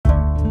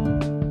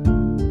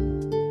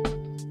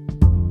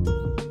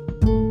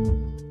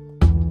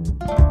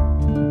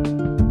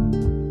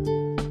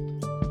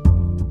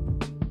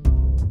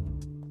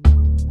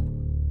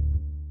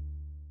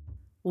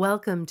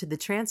Welcome to the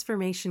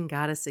Transformation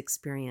Goddess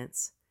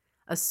Experience,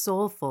 a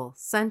soulful,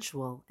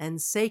 sensual,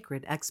 and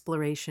sacred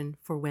exploration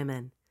for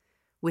women,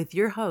 with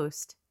your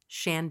host,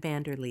 Shan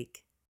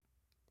Vanderleek.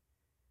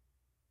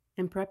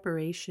 In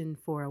preparation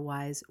for a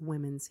Wise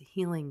Women's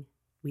Healing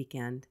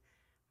Weekend,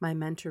 my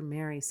mentor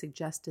Mary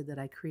suggested that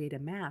I create a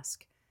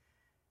mask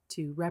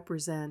to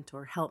represent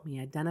or help me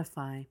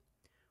identify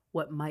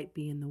what might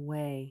be in the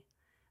way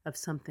of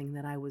something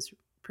that I was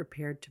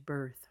prepared to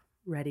birth,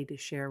 ready to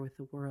share with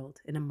the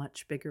world in a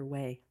much bigger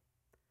way.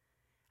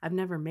 I've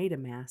never made a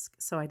mask,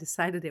 so I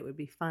decided it would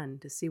be fun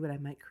to see what I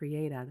might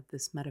create out of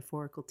this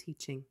metaphorical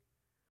teaching.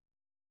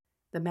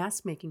 The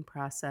mask making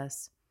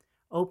process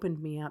opened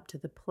me up to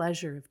the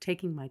pleasure of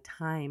taking my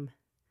time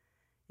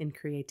in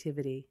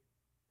creativity.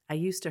 I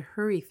used to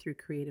hurry through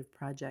creative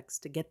projects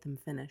to get them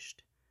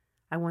finished.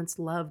 I once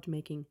loved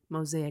making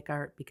mosaic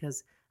art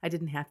because I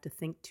didn't have to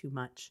think too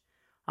much.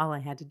 All I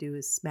had to do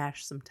is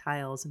smash some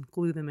tiles and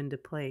glue them into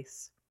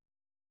place.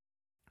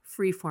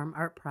 Freeform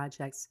art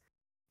projects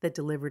that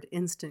delivered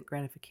instant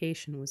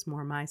gratification was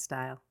more my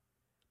style.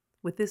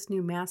 With this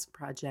new mask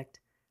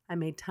project, I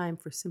made time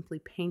for simply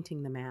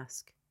painting the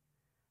mask,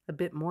 a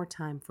bit more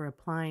time for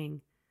applying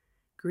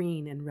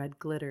green and red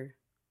glitter,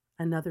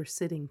 another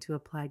sitting to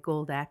apply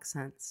gold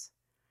accents,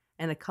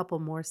 and a couple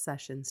more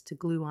sessions to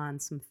glue on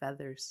some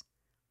feathers.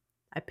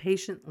 I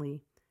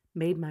patiently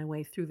made my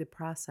way through the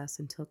process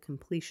until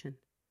completion.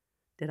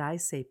 Did I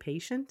say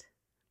patient?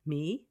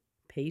 Me?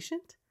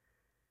 Patient?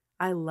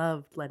 I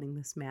loved letting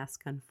this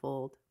mask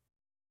unfold.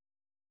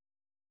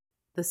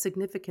 The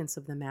significance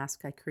of the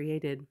mask I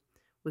created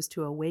was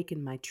to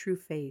awaken my true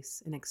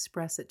face and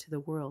express it to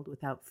the world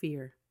without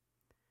fear.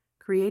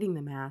 Creating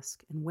the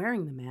mask and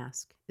wearing the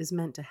mask is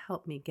meant to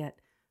help me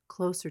get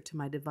closer to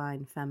my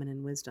divine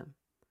feminine wisdom.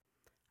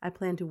 I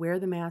plan to wear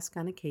the mask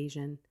on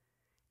occasion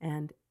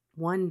and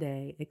one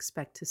day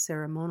expect to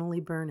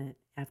ceremonially burn it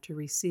after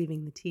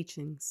receiving the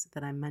teachings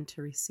that I'm meant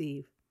to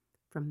receive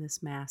from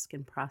this mask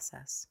and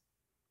process.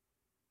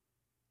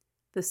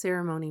 The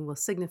ceremony will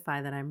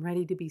signify that I'm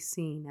ready to be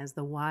seen as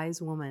the wise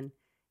woman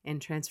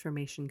and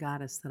transformation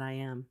goddess that I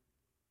am.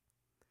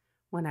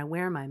 When I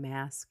wear my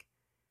mask,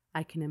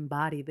 I can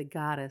embody the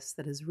goddess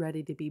that is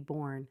ready to be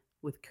born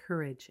with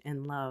courage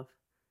and love.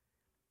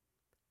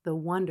 The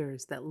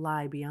wonders that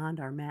lie beyond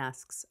our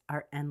masks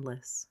are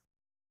endless.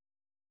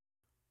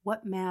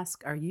 What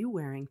mask are you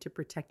wearing to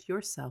protect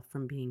yourself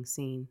from being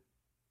seen?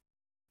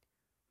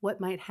 What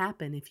might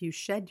happen if you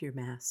shed your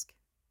mask?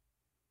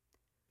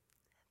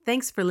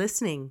 Thanks for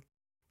listening.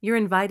 You're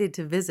invited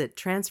to visit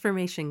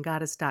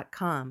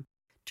transformationgoddess.com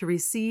to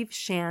receive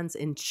Shan's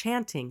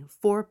enchanting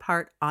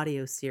 4-part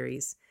audio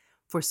series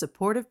for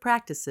supportive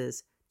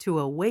practices to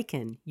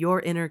awaken your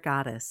inner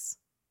goddess.